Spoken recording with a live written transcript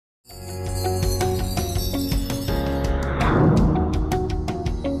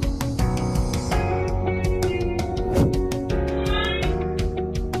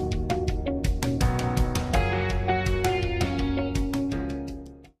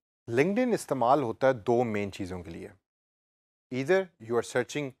LinkedIn इस्तेमाल होता है दो मेन चीज़ों के लिए। Either you are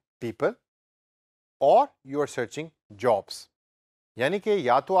searching people और यू आर सर्चिंग जॉब्स। यानी कि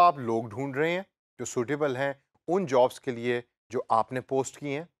या तो आप लोग ढूंढ रहे हैं जो सूटेबल हैं उन जॉब्स के लिए जो आपने पोस्ट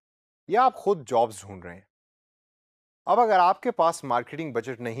की हैं, या आप खुद जॉब्स ढूंढ रहे हैं। अब अगर आपके पास मार्केटिंग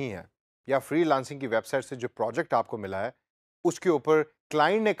बजट नहीं है, या फ्रीलांसिंग की वेबसाइट से जो प्रोजेक्ट आपको मिला है उसके ऊपर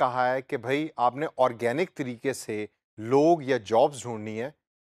क्लाइंट ने कहा है कि भाई आपने ऑर्गेनिक तरीके से लोग या जॉब्स ढूंढनी है,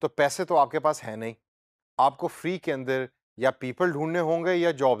 तो पैसे तो आपके पास है नहीं। आपको फ्री के अंदर या पीपल ढूंढने होंगे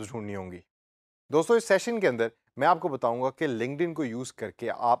या जॉब्स ढूंढनी होंगी। दोस्तों, इस सेशन के अंदर मैं आपको बताऊंगा कि लिंक्डइन को यूज़ करके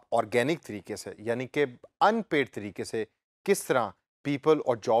आप ऑर्गेनिक तरीके से, यानी कि अनपेड तरीके से, किस तरह पीपल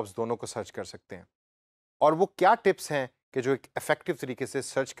और जॉब्स दोनों को सर्च कर सकते हैं, और वो क्या टिप्स हैं कि जो एक इफेक्टिव तरीके से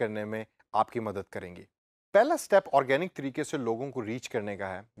सर्च करने में आपकी मदद करेंगी। पहला स्टेप ऑर्गेनिक तरीके से लोगों को रीच करने का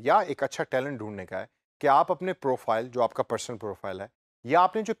है, या एक अच्छा टैलेंट ढूंढने का है, कि आप अपने प्रोफाइल, जो आपका पर्सनल प्रोफाइल है, या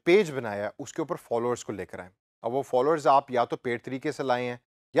आपने जो पेज बनाया है उसके ऊपर फॉलोअर्स को लेकर आए। अब वो फॉलोअर्स आप या तो पेड तरीके से लाए हैं,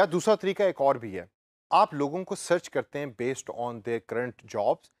 या दूसरा तरीका एक और भी है। आप लोगों को सर्च करते हैं based on their current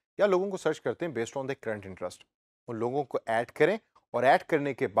jobs, या लोगों को सर्च करते हैं based on their current interest. उन लोगों को ऐड करें, और ऐड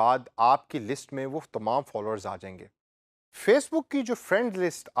करने के बाद आपकी लिस्ट में वो तमाम फॉलोअर्स आ जाएंगे। फेसबुक की जो फ्रेंड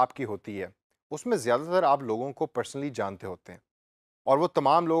लिस्ट आपकी होती है उसमें ज़्यादातर आप लोगों को पर्सनली जानते होते हैं, और वो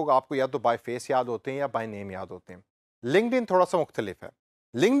तमाम लोग आपको या तो बाय फेस याद होते हैं या बाय नेम याद होते हैं। लिंक्डइन थोड़ा सा मुख्तलिफ है।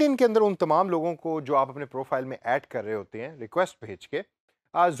 लिंक्डइन के अंदर उन तमाम लोगों को जो आप अपने प्रोफाइल में ऐड कर रहे होते हैं रिक्वेस्ट भेज के,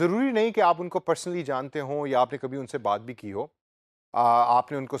 ज़रूरी नहीं कि आप उनको पर्सनली जानते हों या आपने कभी उनसे बात भी की हो।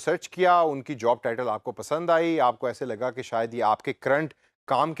 आपने उनको सर्च किया, उनकी जॉब टाइटल आपको पसंद आई, आपको ऐसे लगा कि शायद ये आपके करंट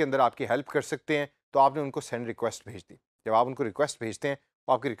काम के अंदर आपकी हेल्प कर सकते हैं, तो आपने उनको सेंड रिक्वेस्ट भेज दी। जब आप उनको रिक्वेस्ट भेजते हैं,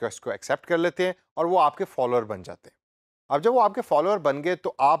 वो आपकी रिक्वेस्ट को एक्सेप्ट कर लेते हैं और वो आपके फॉलोअर बन जाते हैं। अब जब वो आपके फॉलोअर बन गए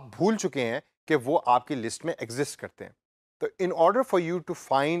तो आप भूल चुके हैं कि वो आपकी लिस्ट में एग्जिस्ट करते हैं। तो in order for you to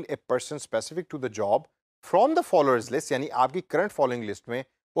find a person specific to the job from the followers list, यानी आपकी करंट फॉलोइंग लिस्ट में,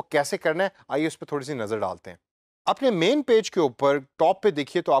 वो कैसे करना है, आइए उस पर थोड़ी सी नजर डालते हैं। अपने मेन पेज के ऊपर टॉप पे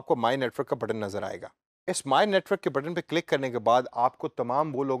देखिए तो आपको माई नेटवर्क का बटन नजर आएगा। इस माई नेटवर्क के बटन पे क्लिक करने के बाद आपको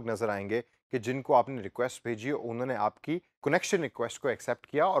तमाम वो लोग नजर आएंगे कि जिनको आपने रिक्वेस्ट भेजी, उन्होंने आपकी कनेक्शन रिक्वेस्ट को एक्सेप्ट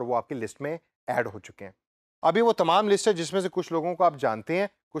किया और वो आपकी लिस्ट में ऐड हो चुके हैं। अभी वो तमाम लिस्ट है जिसमें से कुछ लोगों को आप जानते हैं,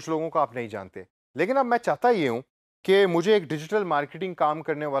 कुछ लोगों को आप नहीं जानते। लेकिन अब मैं चाहता ये हूं कि मुझे एक डिजिटल मार्केटिंग काम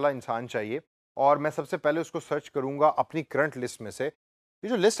करने वाला इंसान चाहिए, और मैं सबसे पहले उसको सर्च करूंगा अपनी करंट लिस्ट में से। ये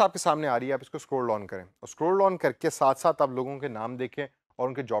जो लिस्ट आपके सामने आ रही है, आप इसको स्क्रॉल ऑन करें, और स्क्रॉल ऑन करके साथ साथ आप लोगों के नाम देखें और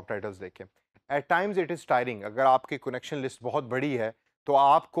उनके जॉब टाइटल्स देखें। Eight times it is tiring. अगर आपकी कनेक्शन लिस्ट बहुत बड़ी है तो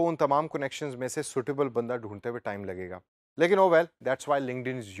आपको उन तमाम कनेक्शंस में से सुटेबल बंदा ढूंढते हुए टाइम लगेगा। लेकिन ओ well, that's why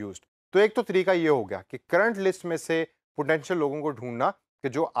LinkedIn is used. तो एक तो तरीका ये हो गया कि करंट लिस्ट में से पोटेंशियल लोगों को ढूंढना कि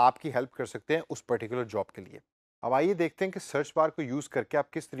जो आपकी हेल्प कर सकते हैं उस पर्टिकुलर जॉब के लिए। अब आइए देखते हैं कि सर्च बार को यूज़ करके आप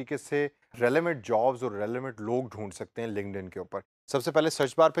किस तरीके से रेलेवेंट जॉब्स और रेलेवेंट लोग ढूंढ सकते हैं लिंक्डइन के ऊपर। सबसे पहले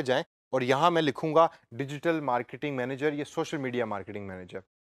सर्च बार पे जाएं, और यहाँ मैं लिखूंगा डिजिटल मार्केटिंग मैनेजर या सोशल मीडिया मार्केटिंग मैनेजर।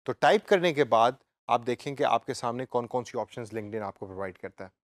 तो टाइप करने के बाद आप देखें कि आपके सामने कौन कौन सी ऑप्शंस लिंक्डइन आपको प्रोवाइड करता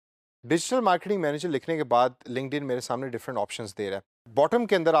है। डिजिटल मार्केटिंग मैनेजर लिखने के बाद लिंक्डइन मेरे सामने डिफरेंट ऑप्शंस दे रहा है। बॉटम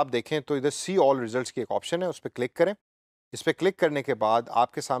के अंदर आप देखें तो इधर सी ऑल रिजल्ट्स की एक ऑप्शन है, उस पर क्लिक करें। इस पर क्लिक करने के बाद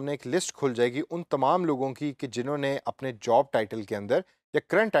आपके सामने एक लिस्ट खुल जाएगी उन तमाम लोगों की कि जिन्होंने अपने जॉब टाइटल के अंदर या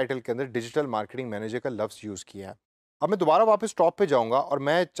करंट टाइटल के अंदर डिजिटल मार्केटिंग मैनेजर का लफ्ज़ यूज़ किया है। अब मैं दोबारा वापस टॉप पे जाऊंगा, और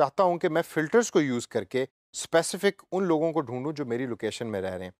मैं चाहता हूं कि मैं फिल्टर्स को यूज़ करके स्पेसिफिक उन लोगों को ढूंढूं जो मेरी लोकेशन में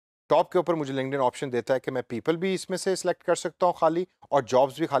रह रहे हैं। टॉप के ऊपर मुझे लिंक्डइन ऑप्शन देता है कि मैं पीपल भी इसमें से सिलेक्ट कर सकता हूँ खाली, और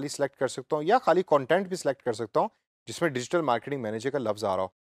जॉब्स भी खाली सिलेक्ट कर सकता हूँ, या खाली कंटेंट भी सिलेक्ट कर सकता हूँ जिसमें डिजिटल मार्केटिंग मैनेजर का लफ्ज़ आ रहा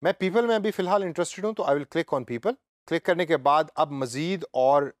हो। मैं पीपल में अभी फिलहाल इंटरेस्टेड हूँ, तो I will click on people. Click करने के बाद अब मज़ीद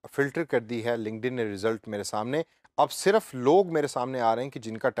और फ़िल्टर कर दी है लिंक्डइन ने रिज़ल्ट मेरे सामने। अब सिर्फ लोग मेरे सामने आ रहे हैं कि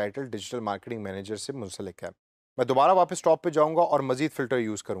जिनका टाइटल डिजिटल मार्केटिंग मैनेजर से मुंसलिक है। मैं दोबारा वापस टॉप पे जाऊंगा और मज़ीद फ़िल्टर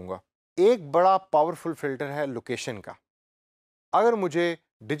यूज़ करूंगा। एक बड़ा पावरफुल फ़िल्टर है लोकेशन का। अगर मुझे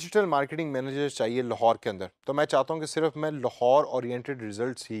डिजिटल मार्केटिंग मैनेजर चाहिए लाहौर के अंदर, तो मैं चाहता हूं कि सिर्फ मैं लाहौर ओरिएंटेड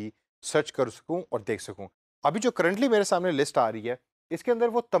रिजल्ट्स ही सर्च कर सकूं और देख सकूं। अभी जो करंटली मेरे सामने लिस्ट आ रही है, इसके अंदर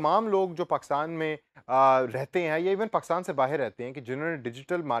वो तमाम लोग जो पाकिस्तान में रहते हैं या इवन पाकिस्तान से बाहर रहते हैं कि जिन्होंने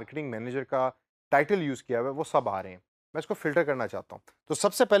डिजिटल मार्केटिंग मैनेजर का टाइटल यूज़ किया हुआ है, वो सब आ रहे हैं। मैं इसको फिल्टर करना चाहता हूँ। तो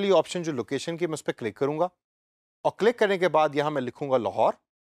सबसे पहली ऑप्शन जो लोकेशन की, मैं उस पर क्लिक करूंगा, और क्लिक करने के बाद यहाँ मैं लिखूंगा लाहौर।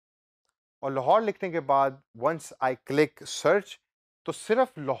 और लाहौर लिखने के बाद वंस आई क्लिक सर्च, तो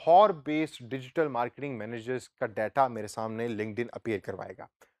सिर्फ Lahore based digital marketing managers का डाटा मेरे सामने लिंक्डइन अपीयर करवाएगा।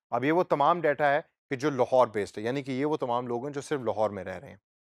 अब ये वो तमाम डाटा है कि जो लाहौर बेस्ड है, यानी कि ये वो तमाम लोग हैं जो सिर्फ लाहौर में रह रहे हैं।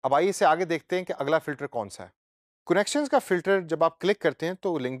 अब आइए इसे आगे देखते हैं कि अगला फिल्टर कौन सा है। कनेक्शंस का फिल्टर जब आप क्लिक करते हैं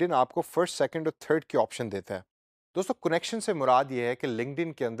तो लिंक्डइन आपको फर्स्ट, सेकंड और थर्ड की ऑप्शन देता है। दोस्तों कनेक्शन से मुराद ये है कि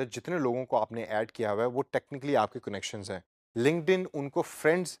लिंक्डइन के अंदर जितने लोगों को आपने ऐड किया हुआ है वो टेक्निकली आपके कनेक्शंस हैं। लिंक्डइन उनको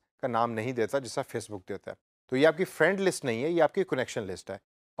फ्रेंड्स का नाम नहीं देता जैसा फेसबुक देता है। तो ये आपकी फ्रेंड लिस्ट नहीं है, ये आपकी कनेक्शन लिस्ट है।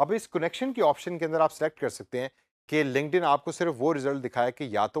 अब इस कनेक्शन की ऑप्शन के अंदर आप सेलेक्ट कर सकते हैं कि लिंक्डइन आपको सिर्फ वो रिजल्ट दिखाए कि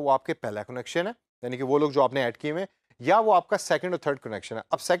या तो वो आपके पहला कनेक्शन है, यानी कि वो लोग जो आपने ऐड किए हुए हैं, या वो आपका सेकंड और थर्ड कनेक्शन है।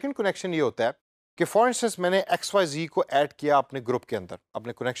 अब सेकंड कनेक्शन ये होता है कि फॉर इंस्टेंस मैंने XYZ को ऐड किया अपने ग्रुप के अंदर,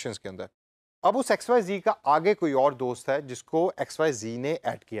 अपने कनेक्शंस के अंदर। अब उस XYZ का आगे कोई और दोस्त है जिसको XYZ ने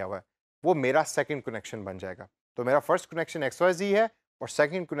ऐड किया हुआ है, वो मेरा सेकंड कनेक्शन बन जाएगा। तो मेरा फर्स्ट कनेक्शन XYZ है और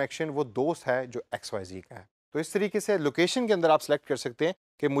सेकंड कनेक्शन वो दोस्त है जो XYZ का है। तो इस तरीके से लोकेशन के अंदर आप सेलेक्ट कर सकते हैं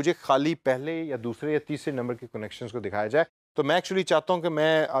कि मुझे खाली पहले या दूसरे या तीसरे नंबर के कनेक्शंस को दिखाया जाए। तो मैं एक्चुअली चाहता हूं कि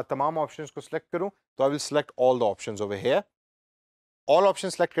मैं तमाम ऑप्शंस को सिलेक्ट करूं, तो I will select all the options over here. All option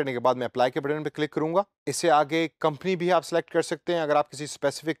select करने के बाद मैं अप्लाई के बटन पर क्लिक करूंगा। इससे आगे कंपनी भी आप सेलेक्ट कर सकते हैं। अगर आप किसी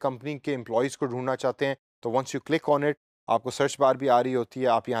स्पेसिफिक कंपनी के एम्प्लॉयज़ को ढूंढना चाहते हैं तो once you click on it आपको सर्च बार भी आ रही होती है,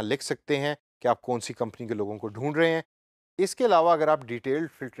 आप यहाँ लिख सकते हैं कि आप कौन सी कंपनी के लोगों को ढूंढ रहे हैं। इसके अलावा अगर आप डिटेल्ड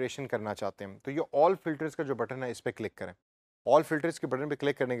फिल्ट्रेशन करना चाहते हैं तो ये ऑल फिल्टर्स का जो बटन है इस पर क्लिक करें। ऑल फिल्टर्स के बटन पर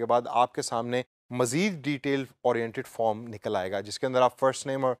क्लिक करने के बाद आपके सामने मजीद डिटेल ओरिएंटेड फॉर्म निकल आएगा, जिसके अंदर आप फर्स्ट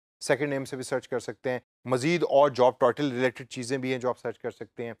नेम और सेकंड नेम से भी सर्च कर सकते हैं। मजीद और जॉब टाइटल रिलेटेड चीज़ें भी हैं जो आप सर्च कर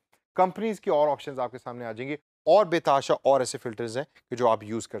सकते हैं। कंपनीज की और ऑप्शंस आपके सामने आ जाएंगे और बेताशा और ऐसे फिल्टर्स हैं कि जो आप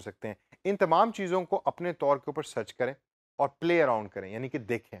यूज़ कर सकते हैं। इन तमाम चीज़ों को अपने तौर के ऊपर सर्च करें और प्ले अराउंड करें, यानी कि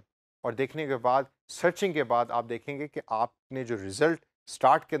देखें। और देखने के बाद, सर्चिंग के बाद आप देखेंगे कि आपने जो रिजल्ट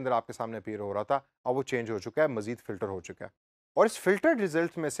स्टार्ट के अंदर आपके सामने अपीयर हो रहा था अब वो चेंज हो चुका है, मजीद फिल्टर हो चुका है। और इस फिल्टर्ड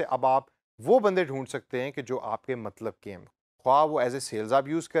रिजल्ट में से अब आप वो बंदे ढूंढ सकते हैं कि जो आपके मतलब के हैं, ख्वाह वो एज ए सेल्स आप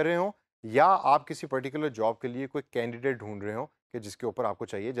यूज़ कर रहे हो या आप किसी पर्टिकुलर जॉब के लिए कोई कैंडिडेट ढूंढ रहे हो कि जिसके ऊपर आपको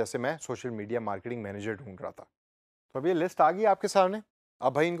चाहिए। जैसे मैं सोशल मीडिया मार्केटिंग मैनेजर ढूंढ रहा था। तो अब ये लिस्ट आ गई आपके सामने।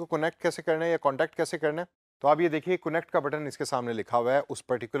 अब भाई इनको कनेक्ट कैसे करना है या कॉन्टैक्ट कैसे करना है, तो आप ये देखिए कनेक्ट का बटन इसके सामने लिखा हुआ है उस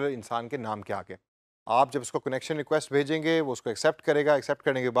पर्टिकुलर इंसान के नाम के आगे। आप जब उसको कनेक्शन रिक्वेस्ट भेजेंगे वो उसको एक्सेप्ट करेगा। एक्सेप्ट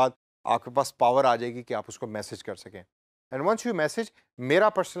करने के बाद आपके पास पावर आ जाएगी कि आप उसको मैसेज कर सकें। एंड वंस यू मैसेज, मेरा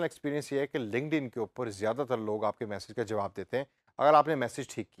पर्सनल एक्सपीरियंस ये है कि लिंक्डइन के ऊपर ज़्यादातर लोग आपके मैसेज का जवाब देते हैं अगर आपने मैसेज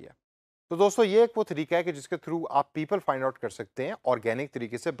ठीक किया। तो दोस्तों ये एक वो तरीका है कि जिसके थ्रू आप पीपल फाइंड आउट कर सकते हैं ऑर्गेनिक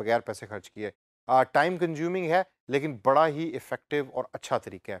तरीके से बगैर पैसे खर्च किए। टाइम कंज्यूमिंग है लेकिन बड़ा ही इफेक्टिव और अच्छा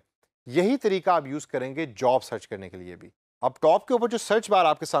तरीका है। यही तरीका आप यूज़ करेंगे जॉब सर्च करने के लिए भी। अब टॉप के ऊपर जो सर्च बार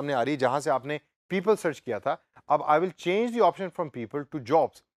आपके सामने आ रही है जहां से आपने पीपल सर्च किया था, अब I will change the option from people to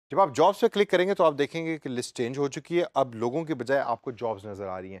jobs. जब आप जॉब्स पे क्लिक करेंगे तो आप देखेंगे कि लिस्ट चेंज हो चुकी है। अब लोगों की बजाय आपको जॉब्स नज़र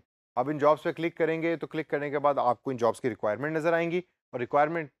आ रही हैं। अब इन जॉब्स पे क्लिक करेंगे तो क्लिक करने के बाद आपको इन जॉब्स की रिक्वायरमेंट नज़र आएंगी और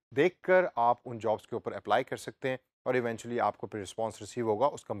रिक्वायरमेंट देखकर आप उन जॉब्स के ऊपर अप्लाई कर सकते हैं और इवेंचुअली आपको फिर रिस्पॉन्स रिसीव होगा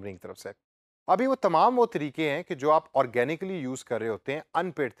उस कंपनी की तरफ से। अभी वो तमाम वो तरीके हैं कि जो आप ऑर्गेनिकली यूज़ कर रहे होते हैं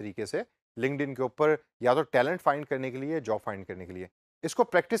अनपेड तरीके से लिंक्डइन के ऊपर, या तो टैलेंट फाइंड करने के लिए, जॉब फाइंड करने के लिए। इसको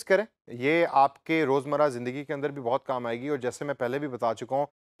प्रैक्टिस करें, ये आपके रोज़मर्रा ज़िंदगी के अंदर भी बहुत काम आएगी। और जैसे मैं पहले भी बता चुका हूँ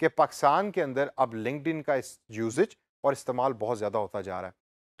कि पाकिस्तान के अंदर अब लिंक्डइन का इस यूजेज और इस्तेमाल बहुत ज़्यादा होता जा रहा है।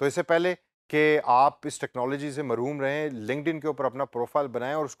 तो इससे पहले कि आप इस टेक्नोलॉजी से महरूम रहें, लिंक्डइन के ऊपर अपना प्रोफाइल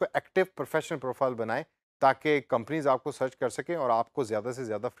बनाएं और उसको एक्टिव प्रोफेशनल प्रोफाइल बनाएं ताकि कंपनीज आपको सर्च कर सकें और आपको ज़्यादा से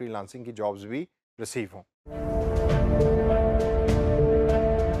ज़्यादा फ्रीलांसिंग की जॉब्स भी रिसीव हों।